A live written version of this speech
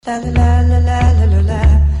La la la la la la la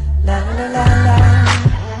la la la la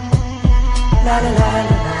la la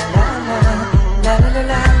la la la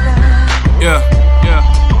la. Yeah, yeah.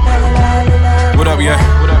 What up, yeah?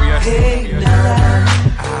 What up, yeah?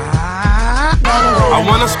 I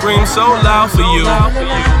wanna scream so loud for you,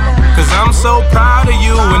 cause I'm so proud of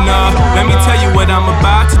you. And let me tell you what I'm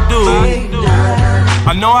about to do.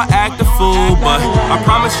 I know I act a fool, but I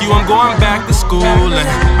promise you I'm going back to school. And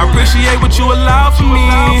I appreciate what you allowed for me.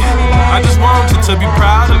 I just want you to be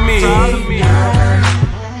proud of me.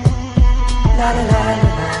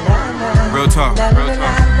 Real talk, real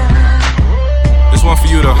talk. This one for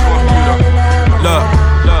you though. Look.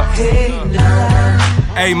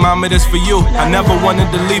 Hey mama, this for you. I never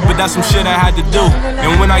wanted to leave, but that's some shit I had to do.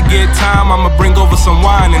 And when I get time, I'ma bring over some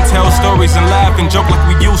wine and tell stories and laugh and joke like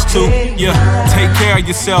we used to. Yeah, take care of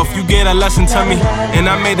yourself, you get a lesson to me. And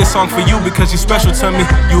I made this song for you because you're special to me.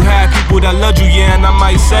 You had people that loved you, yeah, and I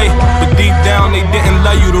might say, but deep down they didn't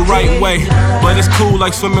love you the right way. But it's cool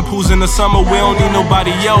like swimming pools in the summer. We don't need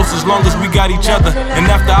nobody else as long as we got each other. And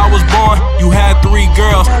after I was born, you had 3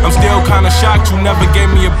 girls. I'm still kinda shocked you never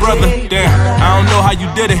gave me a brother. Damn, I don't know how you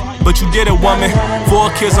did it, but you did it, woman. 4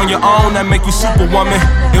 kids on your own, that make you superwoman.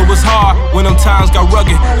 It was hard when them times got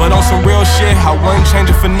rugged, but on some real shit, I wouldn't change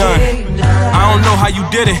it for none. I don't know how you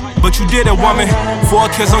did it, but you did it, woman. 4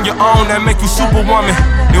 kids on your own, that make you superwoman.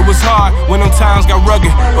 It was hard when them times got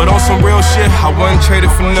rugged, but on some real shit, I wouldn't trade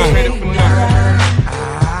it for none.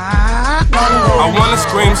 I wanna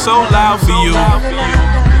scream so loud for you,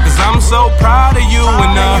 cause I'm so proud of you.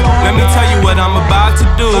 And let me tell you what I'm about to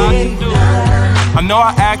do. I know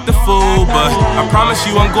I act a fool, but I promise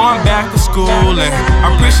you I'm going back to school. And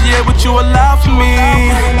I appreciate what you allowed for me.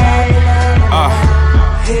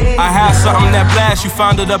 I had something that blast, you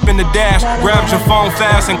found it up in the dash. Grabbed your phone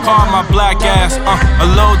fast and called my black ass. A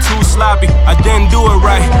little too sloppy, I didn't do it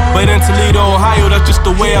right. But in Toledo, Ohio, that's just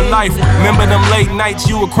the way of life. Remember them late nights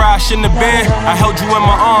you would cry, I shouldn't have been. I held you in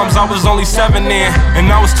my arms, I was only 7 then. And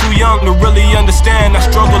I was too young to really understand that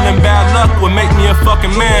struggle and bad luck would make me a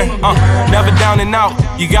fucking man. Never down and out,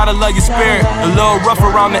 you gotta love your spirit. A little rough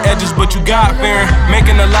around the edges, but you got fearing.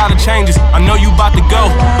 Making a lot of changes, I know you about to go,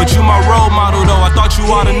 but you my role model though, I thought you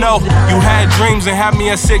ought to know. You had dreams and had me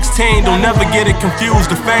at 16. Don't never get it confused,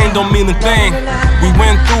 the fame don't mean a thing. We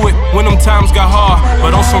went through it when them times got hard,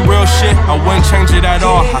 but on some real shit, I wouldn't change it at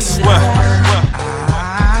all, I swear.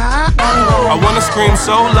 I wanna scream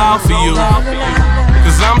so loud for you,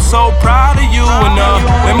 cause I'm so proud of you. And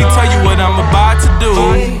let me tell you what I'm about to do.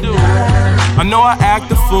 I know I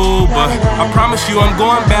act a fool, but I promise you I'm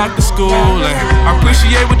going back to school. And I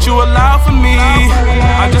appreciate what you allowed for me.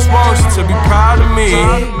 I just want you to be proud of me.